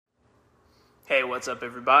Hey, what's up,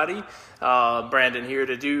 everybody? Brandon here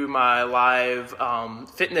to do my live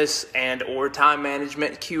fitness and or time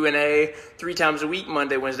management Q&A 3 times a week,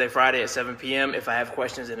 Monday, Wednesday, Friday at 7 p.m. if I have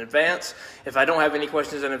questions in advance. If I don't have any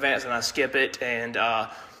questions in advance, then I skip it and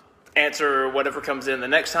answer whatever comes in the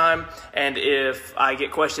next time. And if I get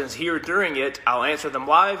questions here during it, I'll answer them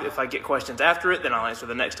live. If I get questions after it, then I'll answer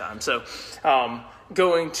the next time. So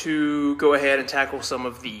going to go ahead and tackle some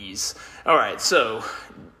of these. All right, so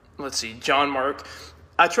let's see, John Mark.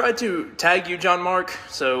 I tried to tag you, John Mark,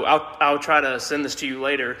 so I'll try to send this to you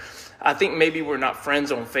later. I think maybe we're not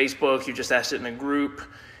friends on Facebook. You just asked it in a group,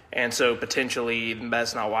 and so potentially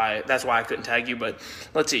that's why I couldn't tag you. But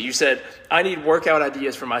let's see, you said, I need workout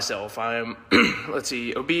ideas for myself. I'm, let's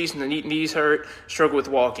see, obese, and the knees hurt, struggle with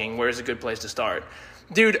walking. Where's a good place to start?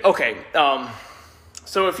 Dude, okay,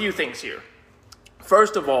 so a few things here.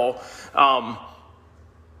 First of all,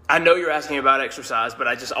 I know you're asking about exercise, but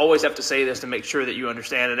I just always have to say this to make sure that you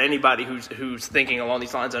understand, and anybody who's thinking along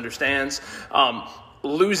these lines understands.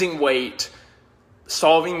 Losing weight,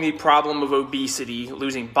 solving the problem of obesity,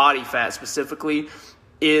 losing body fat specifically,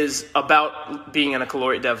 is about being in a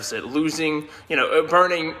caloric deficit,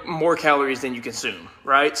 burning more calories than you consume,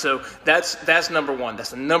 right? So that's number one.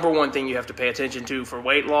 That's the number one thing you have to pay attention to for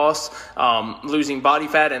weight loss, losing body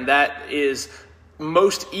fat, and that is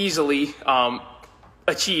most easily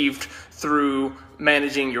achieved through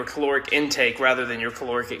managing your caloric intake rather than your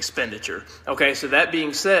caloric expenditure. Okay, so that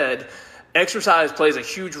being said, exercise plays a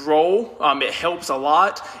huge role. It helps a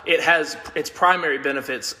lot. It has its primary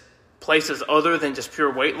benefits places other than just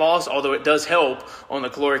pure weight loss, although it does help on the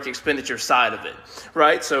caloric expenditure side of it,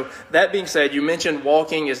 right? So that being said, you mentioned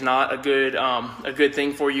walking is not a good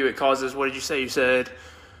thing for you. It causes, what did you say? You said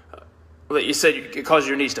it causes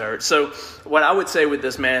your knees to hurt. So what I would say with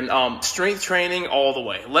this, man, strength training all the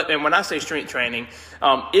way. And when I say strength training,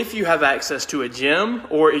 if you have access to a gym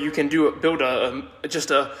or you can build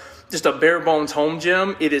just a bare bones home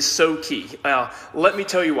gym, it is so key. Let me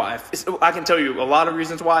tell you why. I can tell you a lot of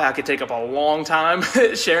reasons why. I could take up a long time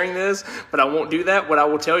sharing this, but I won't do that. What I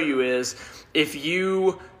will tell you is if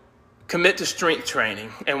you commit to strength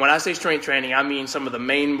training. And when I say strength training, I mean some of the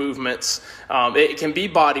main movements. It can be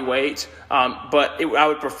body weight, but I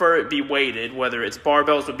would prefer it be weighted, whether it's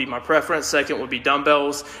barbells would be my preference. Second would be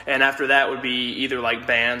dumbbells. And after that would be either like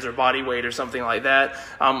bands or body weight or something like that.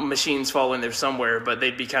 Machines fall in there somewhere, but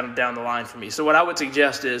they'd be kind of down the line for me. So what I would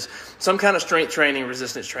suggest is some kind of strength training,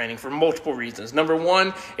 resistance training for multiple reasons. Number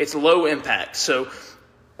one, it's low impact. So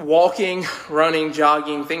walking, running,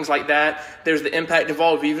 jogging, things like that, there's the impact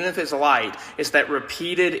involved, even if it's light. It's that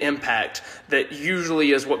repeated impact that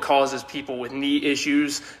usually is what causes people with knee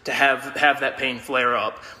issues to have that pain flare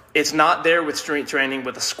up. It's not there with strength training.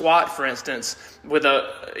 With a squat, for instance, with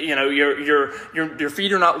your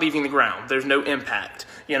feet are not leaving the ground. There's no impact,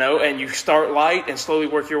 and you start light and slowly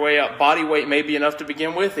work your way up. Body weight may be enough to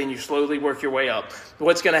begin with, and you slowly work your way up.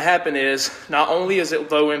 What's going to happen is not only is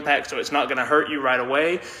it low impact, so it's not going to hurt you right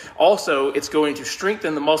away. Also, it's going to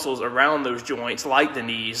strengthen the muscles around those joints, like the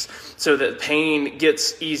knees, so that pain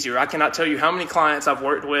gets easier. I cannot tell you how many clients I've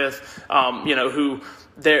worked with, who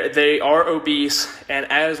they are obese, and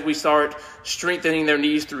as we start strengthening their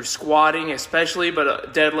knees through squatting especially,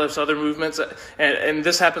 but deadlifts, other movements, and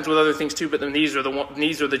this happens with other things too, but the knees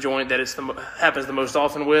are the joint that happens the most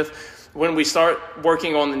often with. When we start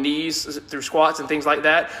working on the knees through squats and things like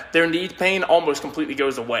that, their knee pain almost completely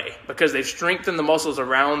goes away because they've strengthened the muscles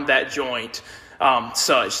around that joint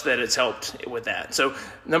such that it's helped with that. So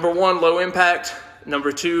number one, low impact.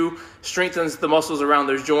 Number two, strengthens the muscles around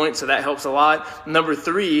those joints, so that helps a lot. Number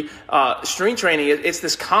three, strength training. It's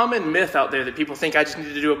this common myth out there that people think I just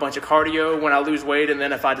need to do a bunch of cardio when I lose weight, and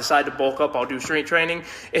then if I decide to bulk up, I'll do strength training.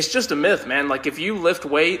 It's just a myth, man. Like if you lift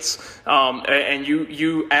weights and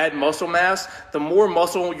you add muscle mass, the more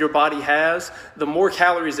muscle your body has, the more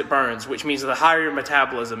calories it burns, which means the higher your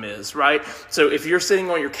metabolism is, right? So if you're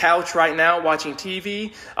sitting on your couch right now watching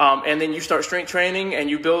TV, and then you start strength training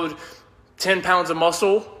and you build 10 pounds of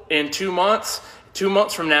muscle in 2 months. 2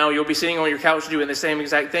 months from now, you'll be sitting on your couch doing the same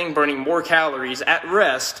exact thing, burning more calories at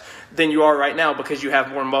rest than you are right now because you have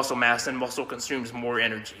more muscle mass and muscle consumes more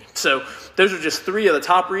energy. So those are just 3 of the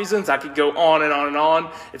top reasons. I could go on and on and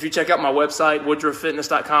on. If you check out my website,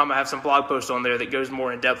 woodruffitness.com, I have some blog posts on there that goes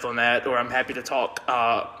more in depth on that, or I'm happy to talk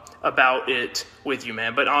about it with you,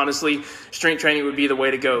 man. But honestly, strength training would be the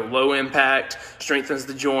way to go. Low impact, strengthens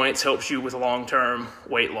the joints, helps you with long-term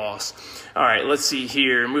weight loss. All right, let's see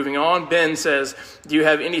here. Moving on, Ben says, do you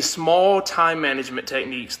have any small time management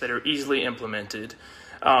techniques that are easily implemented?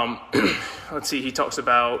 Let's see, he talks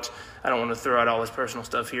about I don't want to throw out all his personal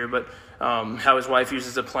stuff here, but how his wife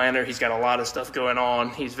uses a planner. He's got a lot of stuff going on.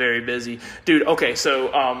 He's very busy. Dude, okay,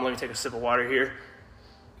 so let me take a sip of water here.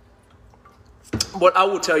 What I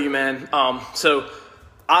will tell you, man, so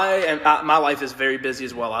my life is very busy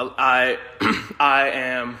as well.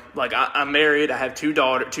 I'm married. I have two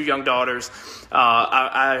young daughters.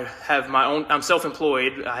 I have my own, I'm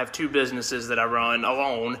self-employed. I have two businesses that I run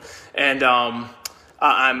alone, and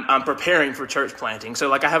I'm preparing for church planting.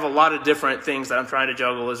 So I have a lot of different things that I'm trying to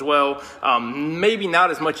juggle as well. Maybe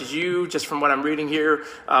not as much as you, just from what I'm reading here,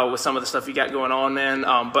 with some of the stuff you got going on, man.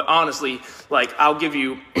 But honestly, I'll give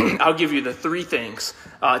you the three things,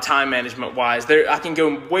 time management wise. I can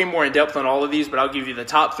go way more in depth on all of these, but I'll give you the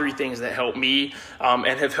top three things that help me,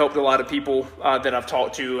 and have helped a lot of people, that I've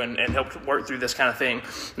talked to and helped work through this kind of thing.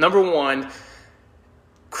 Number one,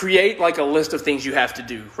 create a list of things you have to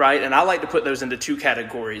do, right? And I like to put those into two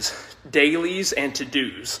categories, dailies and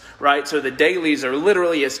to-dos, right? So the dailies are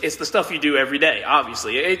literally, it's the stuff you do every day,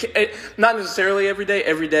 obviously. Not necessarily every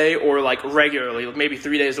day or regularly, maybe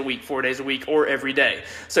 3 days a week, 4 days a week, or every day.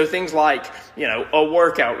 So things like, a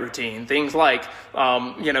workout routine, things like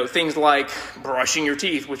brushing your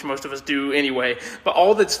teeth, which most of us do anyway, but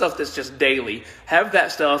all the stuff that's just daily, have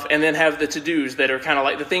that stuff, and then have the to-dos that are kind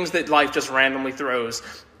of the things that life just randomly throws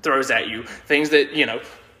at you, things that,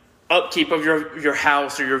 upkeep of your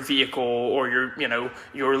house or your vehicle or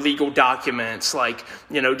your legal documents,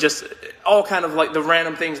 just all kind of the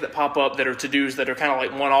random things that pop up that are to-dos that are kind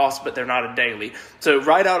of one-offs, but they're not a daily. So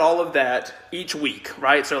write out all of that each week,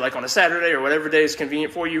 right? So on a Saturday or whatever day is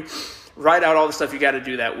convenient for you, write out all the stuff you got to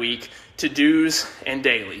do that week, to-dos and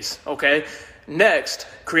dailies, okay? Next,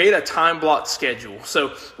 create a time block schedule. So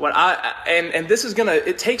this is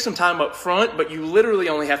it takes some time up front, but you literally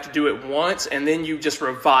only have to do it once, and then you just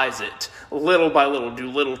revise it little by little, do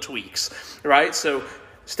little tweaks, right? So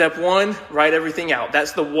step one, write everything out.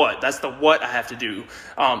 That's the what. That's the what I have to do.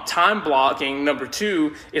 Time blocking, number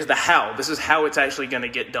two, is the how. This is how it's actually going to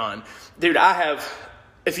get done. Dude,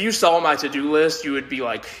 if you saw my to-do list, you would be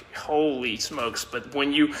like, holy smokes. But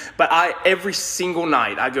every single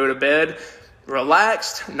night I go to bed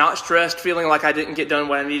relaxed, not stressed, feeling like I didn't get done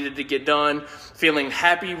what I needed to get done, feeling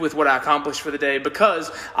happy with what I accomplished for the day, because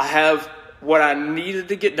I have what I needed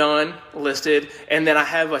to get done listed, and then I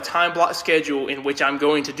have a time block schedule in which I'm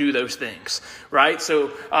going to do those things, right?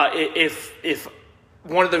 So if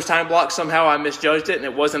one of those time blocks somehow I misjudged it and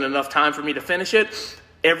it wasn't enough time for me to finish it,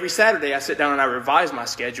 every Saturday I sit down and I revise my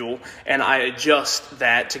schedule and I adjust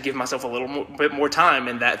that to give myself a little bit more time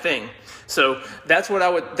in that thing. So that's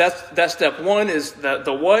step one is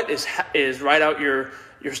the what is write out your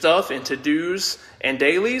stuff in to-dos and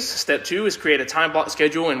dailies. Step two is create a time block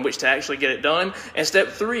schedule in which to actually get it done. And step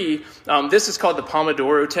three, this is called the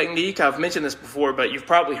Pomodoro technique. I've mentioned this before, but you've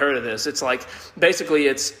probably heard of this. It's basically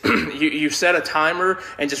it's you set a timer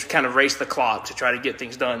and just kind of race the clock to try to get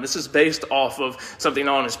things done. This is based off of something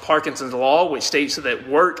known as Parkinson's Law, which states that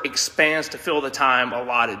work expands to fill the time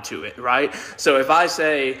allotted to it, right? So if I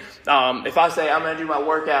say I'm going to do my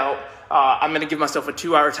workout, I'm going to give myself a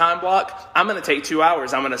 2-hour time block. I'm going to take 2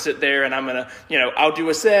 hours. I'm going to sit there and I'm going to, I'll do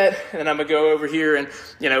a set, and then I'm going to go over here and,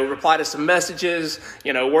 reply to some messages,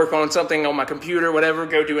 work on something on my computer, whatever,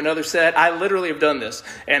 go do another set. I literally have done this.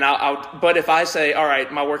 And but if I say, all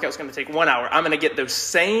right, my workout's going to take 1 hour, I'm going to get that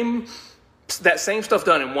same stuff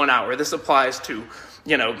done in 1 hour. This applies to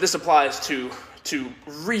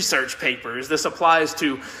research papers. This applies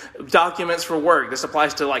to documents for work. This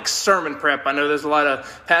applies to sermon prep. I know there's a lot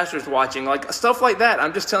of pastors watching, stuff like that.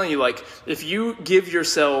 I'm just telling you, if you give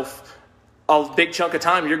yourself a big chunk of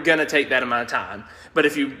time, you're going to take that amount of time. But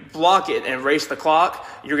if you block it and race the clock,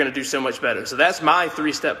 you're going to do so much better. So that's my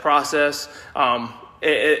 3-step process.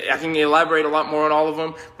 I can elaborate a lot more on all of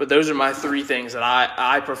them, but those are my 3 things that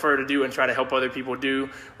I prefer to do and try to help other people do.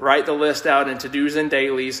 Write the list out in to-dos and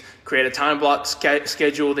dailies. Create a time block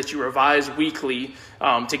schedule that you revise weekly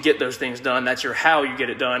to get those things done. That's your how you get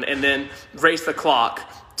it done. And then race the clock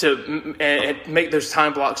to make those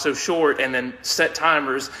time blocks so short, and then set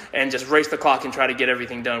timers and just race the clock and try to get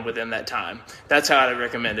everything done within that time. That's how I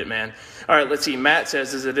recommend it, man. All right, let's see. Matt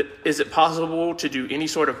says, is it possible to do any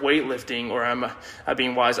sort of weightlifting, or am I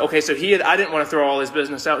being wise? Okay, so I didn't want to throw all his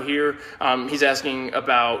business out here. He's asking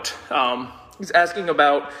about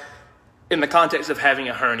in the context of having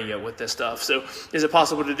a hernia with this stuff. So is it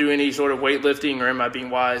possible to do any sort of weightlifting, or am I being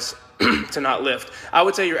wise to not lift? I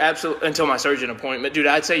would say you're until my surgeon appointment, dude,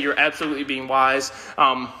 I'd say you're absolutely being wise.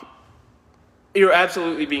 You're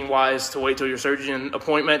absolutely being wise to wait till your surgeon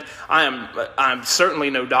appointment. I'm certainly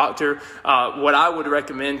no doctor. What I would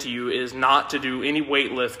recommend to you is not to do any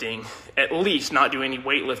weightlifting, at least not do any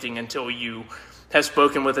weightlifting until you have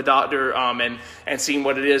spoken with a doctor and seen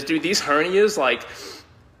what it is. Dude, these hernias, like,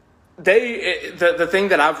 the thing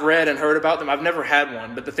that I've read and heard about them, I've never had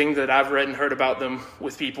one, but the thing that I've read and heard about them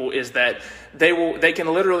with people is that they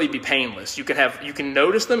can literally be painless. You can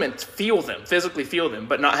notice them and feel them, physically feel them,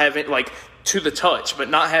 but not have it like to the touch, but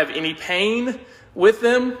not have any pain with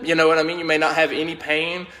them. You know what I mean? You may not have any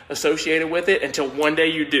pain associated with it until one day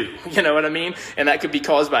you do. You know what I mean? And that could be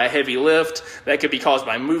caused by a heavy lift. That could be caused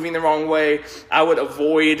by moving the wrong way. I would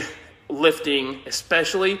avoid lifting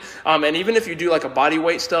especially, and even if you do like a body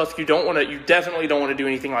weight stuff, you definitely don't want to do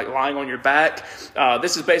anything like lying on your back.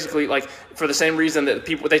 This is basically like for the same reason that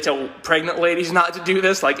they tell pregnant ladies not to do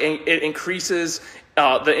this. Like it increases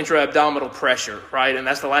the intra-abdominal pressure, right? And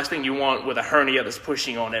that's the last thing you want with a hernia that's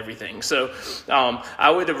pushing on everything. So I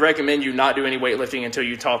would recommend you not do any weightlifting until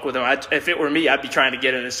you talk with them. If it were me, I'd be trying to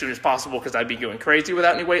get in as soon as possible because I'd be going crazy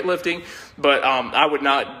without any weightlifting. But I would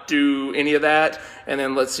not do any of that. And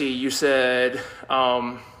then let's see, you said,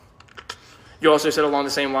 you also said along the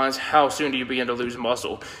same lines, how soon do you begin to lose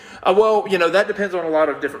muscle? Well, that depends on a lot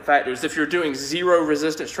of different factors. If you're doing zero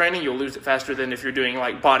resistance training, you'll lose it faster than if you're doing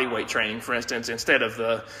like body weight training, for instance, instead of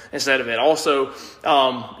it. Also,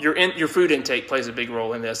 your food intake plays a big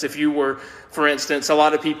role in this. If you were, for instance, a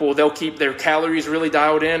lot of people, they'll keep their calories really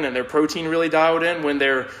dialed in and their protein really dialed in when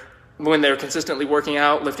they're consistently working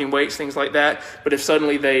out, lifting weights, things like that. But if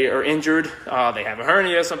suddenly they are injured, they have a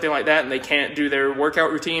hernia, something like that, and they can't do their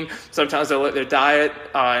workout routine, sometimes they'll let their diet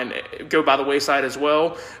and go by the wayside as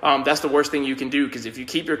well. That's the worst thing you can do, because if you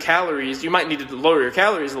keep your calories, you might need to lower your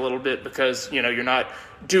calories a little bit because, you're not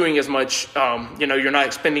doing as much, you're not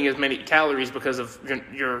expending as many calories because of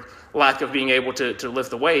your lack of being able to lift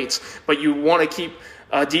the weights. But you want to keep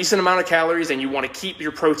a decent amount of calories, and you want to keep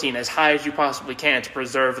your protein as high as you possibly can to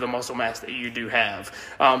preserve the muscle mass that you do have.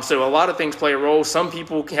 So a lot of things play a role. Some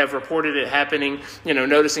people have reported it happening,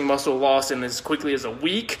 noticing muscle loss in as quickly as a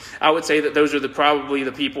week. I would say that those are probably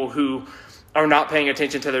the people who are not paying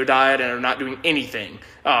attention to their diet and are not doing anything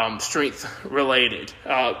strength related.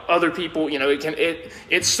 Other people,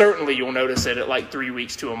 it certainly you'll notice it at like 3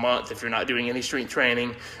 weeks to a month if you're not doing any strength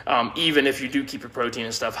training, even if you do keep your protein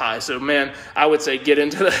and stuff high. So man, I would say get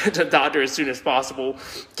into the doctor as soon as possible,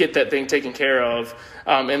 get that thing taken care of.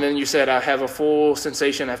 And then you said I have a full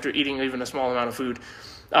sensation after eating even a small amount of food.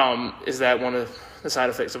 Is that one of the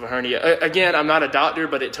side effects of a hernia? Again, I'm not a doctor,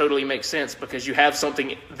 but it totally makes sense because you have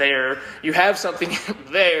something there. You have something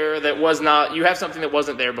there that you have something that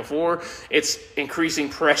wasn't there before. It's increasing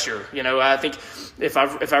pressure. I think if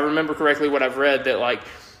I remember correctly what I've read, that like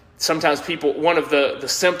sometimes people, one of the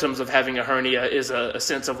symptoms of having a hernia is a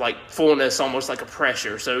sense of like fullness, almost like a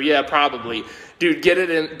pressure. So yeah, probably, dude, get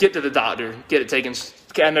to the doctor, get it taken.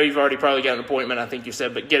 I know you've already probably got an appointment, I think you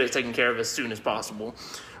said, but get it taken care of as soon as possible.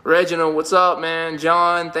 Reginald, what's up, man?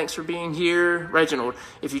 John, thanks for being here. Reginald,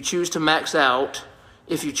 if you choose to max out,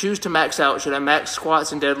 should I max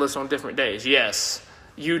squats and deadlifts on different days? Yes.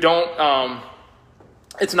 You don't,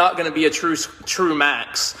 it's not going to be a true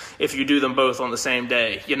max if you do them both on the same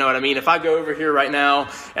day. You know what I mean? If I go over here right now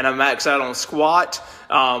and I max out on squat,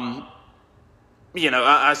 I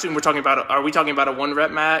assume are we talking about a 1 rep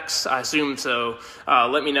max? I assume so.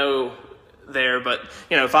 Let me know there, but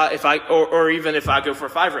if I go for a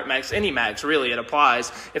 5 rep max, any max really, it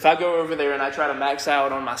applies. If I go over there and I try to max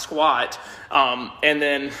out on my squat, and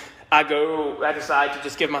then I decide to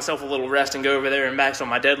just give myself a little rest and go over there and max on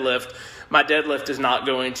my deadlift is not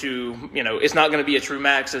going to, it's not going to be a true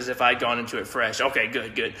max as if I'd gone into it fresh. Okay,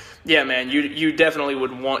 good. Yeah, man, you definitely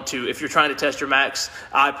would want to, if you're trying to test your max,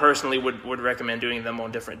 I personally would recommend doing them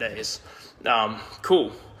on different days.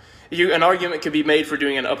 Cool. An argument could be made for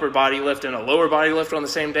doing an upper body lift and a lower body lift on the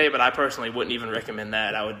same day, but I personally wouldn't even recommend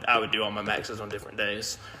that. I would do all my maxes on different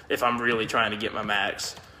days if I'm really trying to get my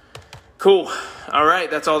max. Cool. All right,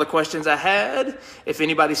 that's all the questions I had. If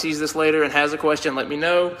anybody sees this later and has a question, let me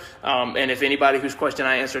know. And if anybody whose question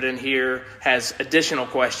I answered in here has additional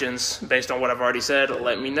questions based on what I've already said,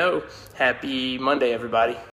 let me know. Happy Monday, everybody.